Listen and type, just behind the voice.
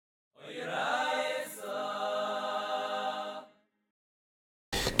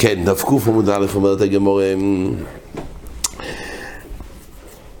כן, דפקוף עמוד א' אומרת הגמור,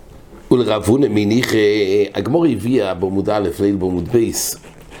 ולרב הונא מניח, הגמור הביאה בעמוד א' ליל בעמוד בייס,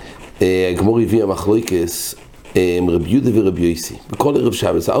 הגמור הביאה מחלוקס רבי יהודה ורבי יוסי בכל ערב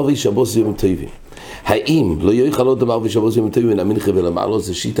שבת, ערבי שבוס יום טובים. האם לא יוכל עוד דבר ושבוס יום טובים המנחה ולומר לו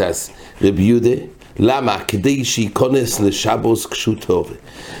זה שיטס רבי יהודה? למה? כדי שייכנס לשבוס קשות טובה,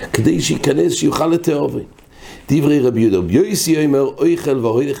 כדי שייכנס שיוכל לטהובה. דברי רבי יהודה, רבי יוסי אומר אויכל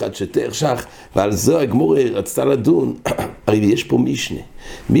והוילך עד שתחשך, ועל זה הגמור רצתה לדון. הרי יש פה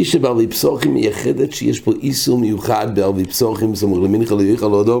משנה בערבי פסוחים מייחדת שיש פה איסור מיוחד בערבי פסוחים, זאת אומרת למנחה לא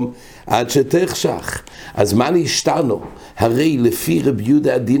יוכל אדום עד שתחשך. אז מה נשתנו? הרי לפי רבי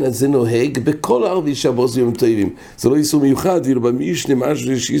יהודה הדין הזה נוהג בכל ערבי שבוס יום טובים, זה לא איסור מיוחד, ואילו במשנה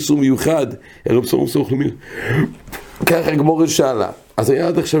משהו יש איסור מיוחד ערב פסוחים סוך למנחה. ככה הגמור שאלה. אז היה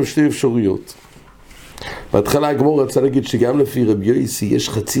עד עכשיו שתי אפשרויות. בהתחלה הגמור רצה להגיד שגם לפי רבי יוסי יש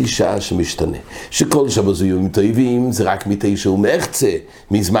חצי שעה שמשתנה, שכל שבוס יום טובים זה רק מתשע ומחצה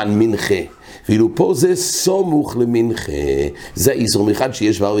מזמן מנחה, ואילו פה זה סמוך למנחה, זה איסור מיוחד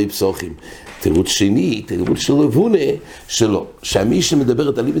שיש בערבי פסוחים. תירוץ שני, תירוץ של רב הונא, שלא, שהמשנה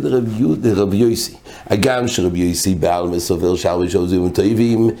מדברת על רבי יוסי, הגם שרבי יוסי בעלמא סובר שערבי שבוס יום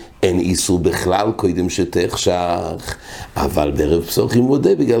טובים אין איסור בכלל קודם שתחשך, אבל בערב פסוחים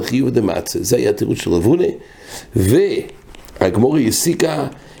מודה בגלל חיוב דמצה. זה היה תירוץ של רב הונא, והגמור הסיקה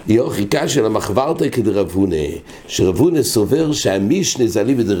היא הוכחה של המחברתא כדרב הונא, שרב הונא סובר שהמשנה זה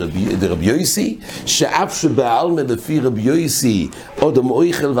אליבא דרבי יוסי, שאף שבעלמא לפי רבי יוסי אדם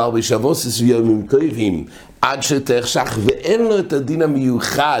אויכל וערבי שבוס יום טובים עד שתחשך, ואין לו את הדין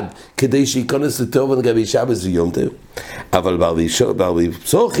המיוחד כדי שייכנס לטהובה לגבי שבוס ויום טוב. אבל בערבי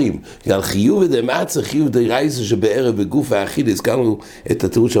פסוחים, על חיוב דמצה, חיוב דרייסה שבערב בגוף האכיל, הזכרנו את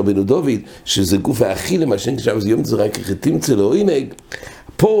התירוץ של רבנו דוד, שזה גוף האכיל, למשל שבוס ויום זה רק תמצא לו עינג.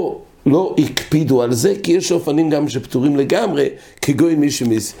 פה לא הקפידו על זה, כי יש אופנים גם שפטורים לגמרי, כגוי מי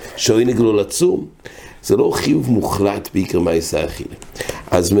שעינג לו לצום. זה לא חיוב מוחלט בעיקר מעשה אכילה.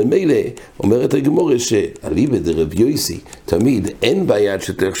 אז ממילא אומרת הגמורה שאליבא דרבי יוסי תמיד אין בעיה עד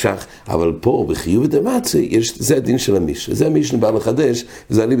שתחשך, אבל פה בחיוב דמצה זה הדין של המשנה, זה המשנה בא לחדש,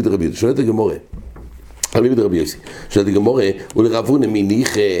 וזה אליבא דרבי יוסי. שואלת הגמורה, אליבא דרבי יוסי, שואלת הגמורה, ולרב הונא מניח,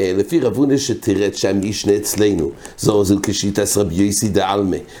 לפי רב הונא שתרד שהמשנה אצלנו, זו כשיטת רבי יוסי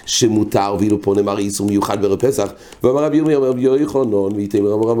דעלמא, שמותר ואילו פה נאמר איסור מיוחד בערב פסח, ואמר רבי ירמיה, רבי יוחנן,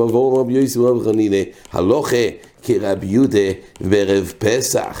 ויתאמר רבי יוסי ורבי חנינא, הלכה כרבי יהודה בערב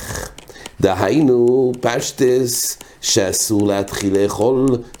פסח. דהיינו פשטס שאסור להתחיל לאכול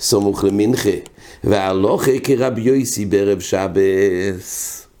סמוך למנחה, וההלכה כרבי יוסי בערב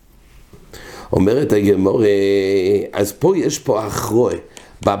שבס. אומרת הגמורה, אז פה יש פה אחרוי,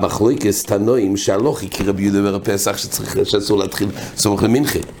 במחלוקת תנועים שהלוכי כרבי יהודה בערב פסח שאסור להתחיל סמוך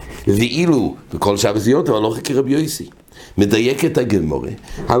למנחה, ואילו בכל שבס יום טוב הלוכי כרבי יוסי. מדייקת הגמורה,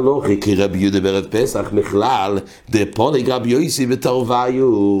 הלוכי כרבי יהודה בערב פסח מכלל דפולג רבי יוסי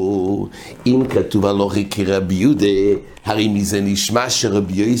בתרוויו. אם כתוב הלוכי כרבי יהודה, הרי מזה נשמע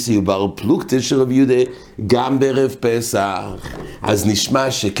שרבי יוסי הוא בר פלוגתא של רבי יהודה גם בערב פסח. אז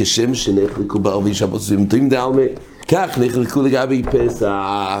נשמע שכשם שנחלקו בערבי שבוס יום טובים דעלמא, כך נחלקו לגבי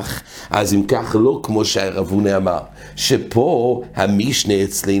פסח. אז אם כך לא כמו שהרב הונא אמר, שפה המשנה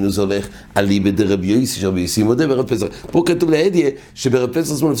אצלנו זה הולך אליבא דרבי יוסי, שרבי יוסי מודה בערב פסח. פה כתוב להדיה שבערב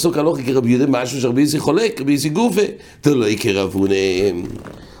פסח זמן לפסוק הלוכי כרבי יהודה משהו שרבי יוסי חולק, רבי יוסי גופה, תלוי כרב הונא.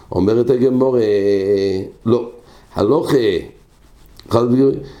 אומרת הגמורה, לא,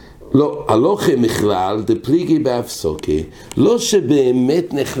 הלוכה מכלל דפליגי בהפסוקי, לא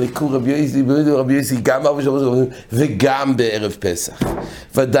שבאמת נחלקו רבי יוסי גם בערב שבוס וגם בערב פסח.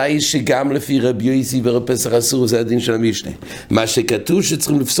 ודאי שגם לפי רבי יוסי בערב פסח אסור, זה הדין של המשנה. מה שכתוב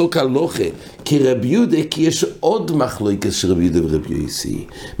שצריכים לפסוק הלוכה כרבי יהודה, כי יש עוד מחלוקת של רבי יהודה ורבי יוסי.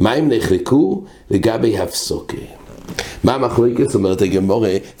 מה הם נחלקו? לגבי הפסוקי. מה המחלוקת? אומרת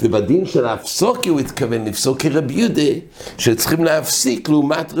הגמורה, ובדין של ההפסוקי הוא התכוון לפסוק כרבי יהודה, שצריכים להפסיק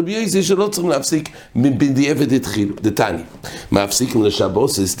לעומת רבי יוסי שלא צריכים להפסיק בדיעבד התחילו. דתני, מפסיקים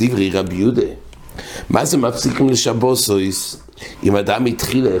לשבוסס דברי רבי יהודה. מה זה מפסיקים לשבוסס? אם אדם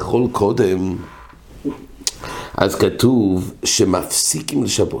התחיל לאכול קודם, אז כתוב שמפסיקים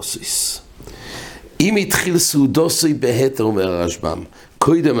לשבוסס. אם התחיל סעודוסי בהתר, אומר הרשב"ם,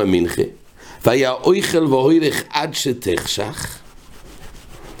 קודם המנחה, והיה אויכל והוילך עד שתחשך,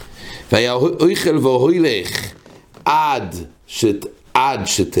 והיה אויכל והוילך עד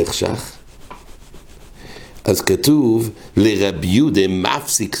שתחשך, אז כתוב לרבי יהודה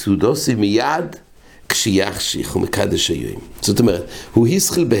מפסיק סעודוסי מיד כשיחשיך ומקדש היום. זאת אומרת, הוא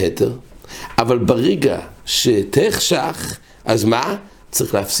הסחיל בהתר, אבל ברגע שתחשך, אז מה?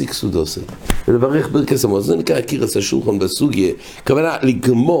 צריך להפסיק סעודוסי, ולברך ברכס המוזן. זה נקרא קירס השולחן בסוגיה, כוונה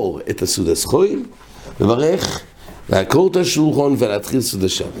לגמור את הסעודס חויל, לברך, לעקור את השולחן ולהתחיל סעודה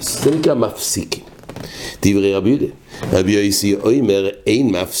שבס. זה נקרא מפסיקים. דברי רבי יהודה, רבי יוסי אומר אין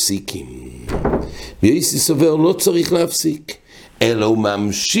מפסיקים. רבי יוסי סובר לא צריך להפסיק, אלא הוא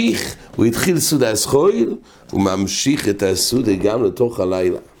ממשיך, הוא התחיל סעודס חויל, הוא ממשיך את הסעודה גם לתוך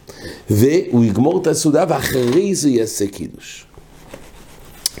הלילה. והוא יגמור את הסעודה ואחרי זה יעשה קידוש.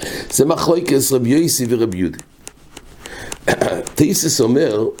 זה מחלוקת רבי יוסי ורבי יהודה. תייסס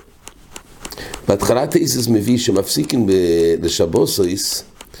אומר, בהתחלה תייסס מביא שמפסיקים לשבוסויס,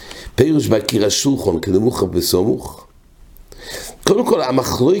 פירוש בהכיר השולחן כנמוך בסמוך. קודם כל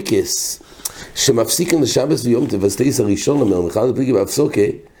המחלוקת שמפסיקים לשבס ויום טוב, תייסס הראשון אומר, מחד הפליגי בהפסוקה,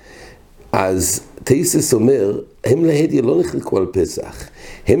 אז תייסס אומר, הם להדיה לא נחלקו על פסח,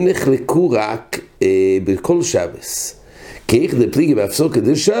 הם נחלקו רק בכל שבס. כי איך דפליגי בהפסוקה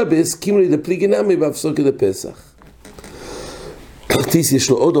דשבס, כימולי דפליגי נמי בהפסוקה דפסח. תייסס יש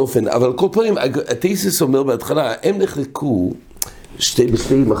לו עוד אופן, אבל כל פעמים, תייסס אומר בהתחלה, הם נחלקו שתי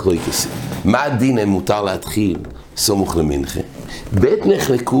מחלוקות. מה הדין הם מותר להתחיל? סמוך למנחה. בית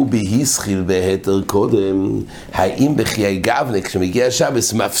נחלקו בהיסחיל בהתר קודם, האם בחיי גבנה, כשמגיע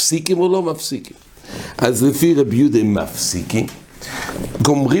השבס, מפסיקים או לא מפסיקים? אז לפי רבי יהודה הם מפסיקים.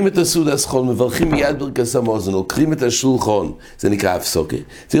 גומרים את הסעודס חול, מברכים מיד ברכס המוזן, עוקרים את השולחן, זה נקרא הפסוקה.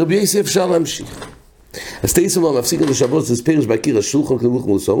 ורבי יוסי אפשר להמשיך. אז תייס אומר, מפסיקים לשבות, זה פירוש בהכיר השולחן כנמוך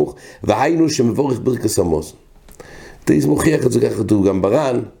מוסמוך, והיינו שמבורך ברכס המוזן. תייס מוכיח את זה ככה כתוב גם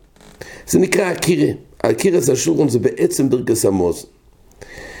ברן, זה נקרא הקירה. הקירה זה השולחן, זה בעצם ברכס המוזן.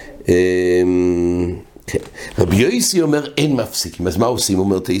 רבי יוסי אומר, אין מפסיקים. אז מה עושים?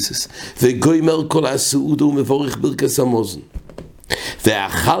 אומר תייסס. וגוימר כל הסעודה ומבורך ברכס המוזן.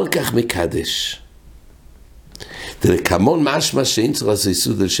 ואחר כך מקדש. כמון משמע שאין צריך לעשות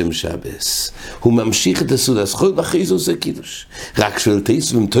סעודה לשם שבס. הוא ממשיך את הסעודה, אז חול ואחרי זה עושה קידוש. רק שואל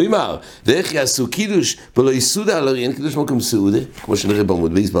תייסס ומתוימר, ואיך יעשו קידוש, ולא יסעודה, הלא אין קידוש מקום סעודה, כמו שנראה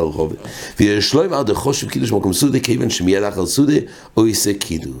בעמוד בייס ברחוב. ויש לו אמר דחושב קידוש מקום סעודה, כיוון שמיד אחר סעודה, או יעשה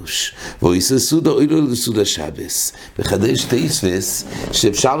קידוש. והוא יעשה סעודה, או לא לסעודה שבס. וחדש תייסס,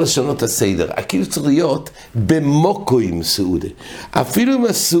 שאפשר לשנות את הסדר. הקידוש צריך להיות במוקוים סעודה. אפילו אם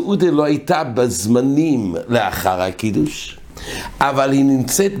הסעודה לא הייתה בזמנים לאחר הקידוש, אבל היא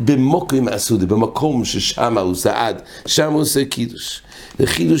נמצאת במוקרים הסעודה, במקום ששם הוא סעד, שם הוא עושה קידוש.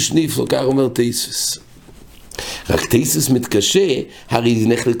 וחידוש נפלא, כך אומר תייסס. רק תייסס מתקשה, הרי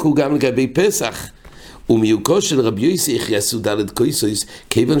נחלקו גם לגבי פסח, ומיוקו של רבי יוסי איך יעשו דלת קויסויס,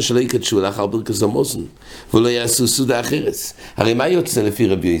 כיוון שלא יקדשו לאחר ברכס המוזן, ולא יעשו סעודה אחרת. הרי מה יוצא לפי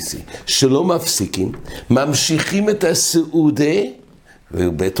רבי יוסי? שלא מפסיקים, ממשיכים את הסעודה,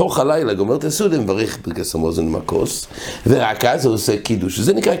 ובתוך הלילה גומר את הסעודה, מברך ברכס המוזן מקוס, ורק אז הוא עושה קידוש.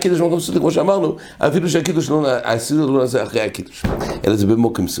 וזה נקרא קידוש במקום סעודה, כמו שאמרנו, אפילו שהקידוש לא, הסעודה לא נעשה אחרי הקידוש, אלא זה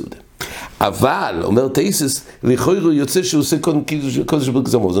במוקם סעודה. אבל, אומר תייסס, לכאורה יוצא שהוא עושה קודש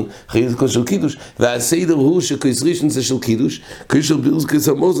ברכס המוזן, אחרי זה קודש של קידוש, והסדר הוא שקודש ראשון זה של קידוש, קודש של ברכס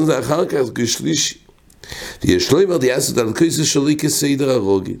המוזן זה אחר כך, קודש שלישי. ויש לו אמר דיאסות על קודש שלי כסדר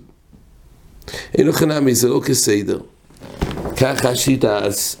הרוגי. אין לו חנמי, זה לא כסדר. ככה שיטה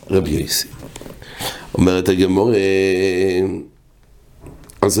אז רבי יוסי. אומרת הגמרא,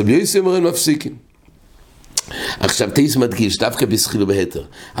 אז רבי יוסי אומר אין מפסיקים. עכשיו תייס מדגיש, דווקא בסחילו בהתר,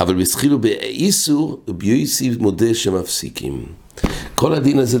 אבל בסחילו באיסור, רבי יוסי מודה שמפסיקים. כל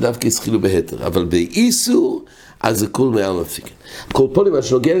הדין הזה דווקא סחילו בהתר, אבל באיסור, אז זה כל מעל מפסיקים. כל פעמים, מה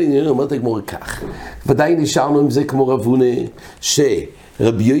שנוגע לעניין, אומרת הגמרא כך, ודאי נשארנו עם זה כמו רבונה,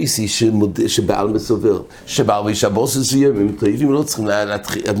 רבי יוסי שבעל מסובר, שבעל ושבוס מסוימים, טובים לא צריכים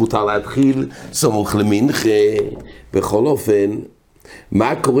מותר להתחיל סמוך למנחה. בכל אופן,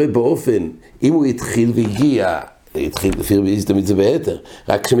 מה קורה באופן, אם הוא התחיל והגיע, התחיל לפי רבי יוסי תמיד זה בהתר,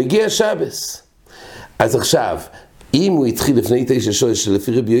 רק כשמגיע שבס. אז עכשיו, אם הוא התחיל לפני 9 שעות,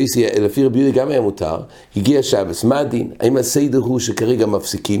 שלפי רבי יוסי, לפי רבי יוסי גם היה מותר, הגיע שבס, מה הדין? האם הסדר הוא שכרגע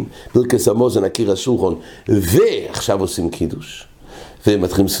מפסיקים, ברכס המוזן, הקיר השולחן, ועכשיו עושים קידוש?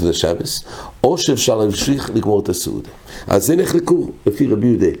 ומתחילים סעודה שבס, או שאפשר להמשיך לגמור את הסעודה. אז זה נחלקו לפי רבי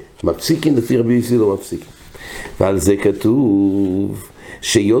יהודה, מפסיקים לפי רבי יוסי לא מפסיקים. ועל זה כתוב,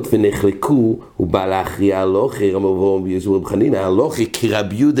 שיות ונחלקו, הוא בא להכריע הלוכי, רמב"ם ביזור רב חנינא, הלוכי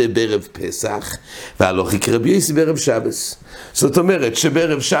כרבי יהודה בערב פסח, והלוכי כרבי יוסי בערב שבס. זאת אומרת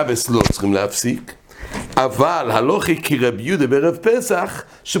שבערב שבס לא צריכים להפסיק, אבל הלוכי כרבי יהודה בערב פסח,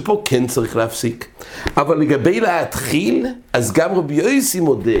 שפה כן צריך להפסיק. אבל לגבי להתחיל, אז גם רבי יוסי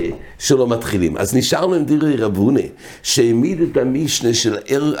מודה שלא מתחילים. אז נשארנו עם דברי רבונה, שהעמיד את המשנה של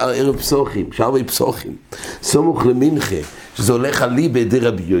ערב פסוחים, שערבי פסוחים, סמוך למנחה, שזה הולך על ליבה די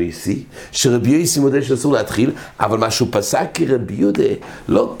רבי יוסי, שרבי יוסי מודה שאסור להתחיל, אבל מה שהוא פסק כרבי יהודה,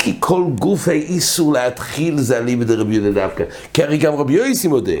 לא כי כל גוף האיסור להתחיל זה על ליבה די רבי יהודה דווקא, כי הרי גם רבי יוסי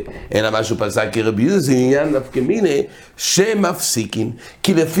מודה, אלא מה שהוא פסק כרבי יהודה זה עניין נפקא מינה שמפסיקים,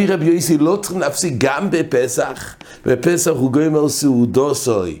 כי לפי רבי יוסי לא צריכים להפסיק גם בפסח, בפסח הוא גומר סעודו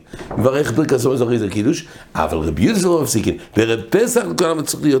סוי, מברך ברכת סומך זוכרי זה קידוש, אבל רבי יהודה לא מפסיקים, בערב פסח כולם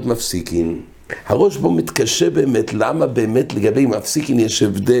צריך להיות מפסיקים. הראש בו מתקשה באמת, למה באמת לגבי מפסיקים יש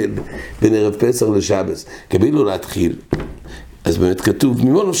הבדל בין ערב פסח לשבס, כדי לא להתחיל, אז באמת כתוב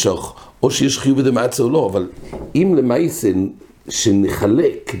ממון נפשך, או שיש חיוב דמעצה או לא, אבל אם למעשה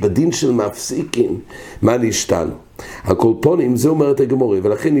שנחלק בדין של מפסיקים, מה נשתנו? הקולפונים, זה אומרת הגמורה,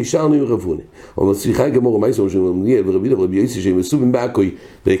 ולכן נשארנו עם רבונה. אומר, סליחה הגמורה, מה יסור שאומר, ניאל ורבי דה ורבי יוסי, שהם מסובים בעכוי,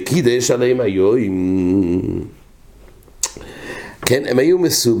 וקידש עליהם היום. כן, הם היו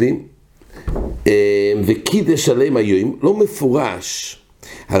מסובים, וקידש עליהם היום, לא מפורש.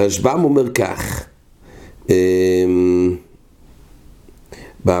 הרשב"ם אומר כך,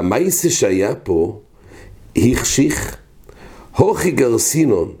 במייסה שהיה פה, החשיך, הוכי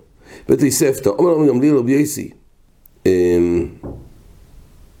גרסינון, בית יספתא, אומר לנו גם לי רבי יוסי,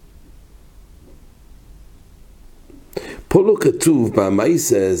 פה לא כתוב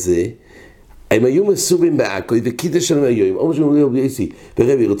במייסה הזה, הם היו מסובים בעכוי וקידש עליהם היום, אומר שאומר לי רבי יוסי,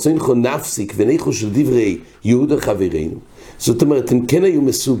 ורבי רצונכו נפסיק וניחו של דברי יהודה חברינו, זאת אומרת, הם כן היו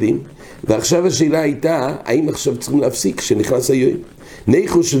מסובים, ועכשיו השאלה הייתה, האם עכשיו צריכים להפסיק כשנכנס היום?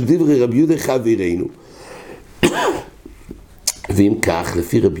 ניחו של דברי רבי יהודה חברינו, ואם כך,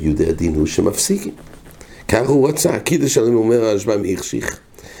 לפי רבי יהודה הדין הוא שמפסיקים. כך הוא רצה, קידש עליהם אומר הרשב"ם החשיך.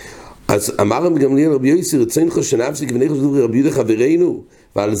 אז אמר גם לי רבי יוסי, רצונכו שנפסיק וניחו של דברי רבי יהודה חברינו,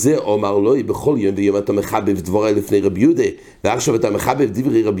 ועל זה אומר לו, בכל יום ויום אתה מחבב דבורי לפני רבי יהודה, ועכשיו אתה מחבב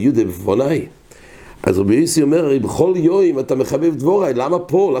דברי רבי יהודה בפניי. אז רבי יוסי אומר, הרי בכל יום אתה מחבב דבורי, למה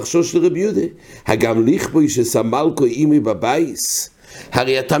פה לחשוש לרבי יהודה? הגם לכבוי שסמלכו אימי בבייס,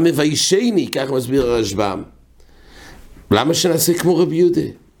 הרי אתה מביישני, כך מסביר הרשב"ם. למה שנעשה כמו רבי יהודה?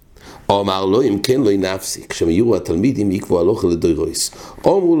 או אמר לו, אם כן לא נפסיק, כשמיורו התלמידים יקבו הלוכה לדוירויס.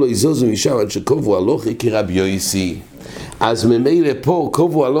 או אמרו לו, יזוזו משם עד שקובו הלוכה כרבי יוסי. אז ממילא פה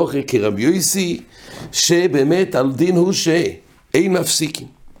קובו הלוכה כרבי יוסי, שבאמת על דין הוא שאין מפסיקים.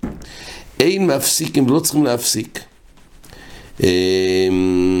 אין מפסיקים, לא צריכים להפסיק.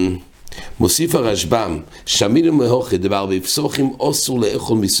 מוסיף הרשב"ם, שמינו מהוכי דבר בפסוחים אוסור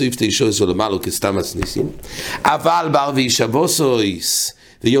לאכול מסויף תשעס ולמעלו כסתם הסניסים, אבל בערבי שבוסויס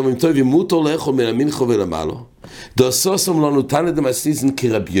ויומים טובים מותר לאכול מן המנחו ולמעלו, דוסוסום לא נותן לדם הסניסים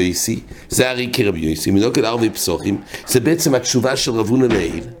כרבי יוסי, זה הרי כרבי יוסי, מנוקד ערבי פסוחים, זה בעצם התשובה של רבונה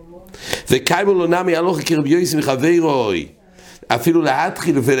לעיל, וקיימו לא נמי הלוכי כרבי יוסי מחברוי, אפילו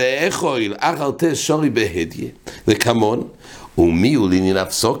להתחיל ולאכול אחר תס שורי בהדיה, וכמון, ומי הוא לעניין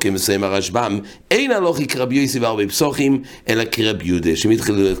הפסוקים, מסיים הרשב"ם, אין הלוכי כרבי יוסי והרבי פסוחים, אלא כרבי יהודה,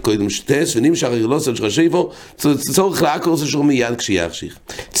 שמתחיל קודם שטס, ונמשך הרלוסת של רשיבו, צורך לעקור זה שור מיד כשיחשיך.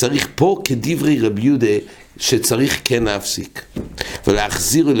 צריך פה כדברי רבי יהודה, שצריך כן להפסיק,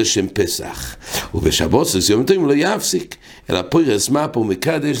 ולהחזיר לשם פסח. ובשבוס, יום טובים לא יפסיק, אלא פוירס מה פה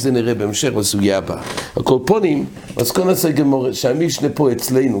מקדש, זה נראה בהמשך בסוגיה הבאה. הקולפונים, אז כל נעשה גמור, שהמשנה פה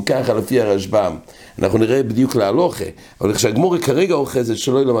אצלנו, ככה לפי הרשב"ם, אנחנו נראה בדיוק להלוכה, אבל כשהגמור כרגע אוחזת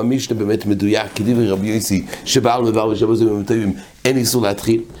שלא ילמה המשנה באמת מדויק, כדברי רבי יוסי, שבעל מדבר בשבוס יום טובים, אין איסור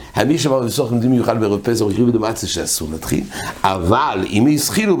להתחיל. המשנה אמר בפסוח נדים מיוחד בערב פסח, וקריב דמצה שאסור להתחיל, אבל אם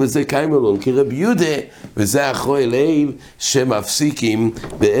ישחילו בזה קיימלון כרבי יהודה, וזה אחרי ליל שמפסיקים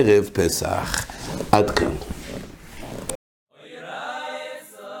בערב פסח. עד כאן.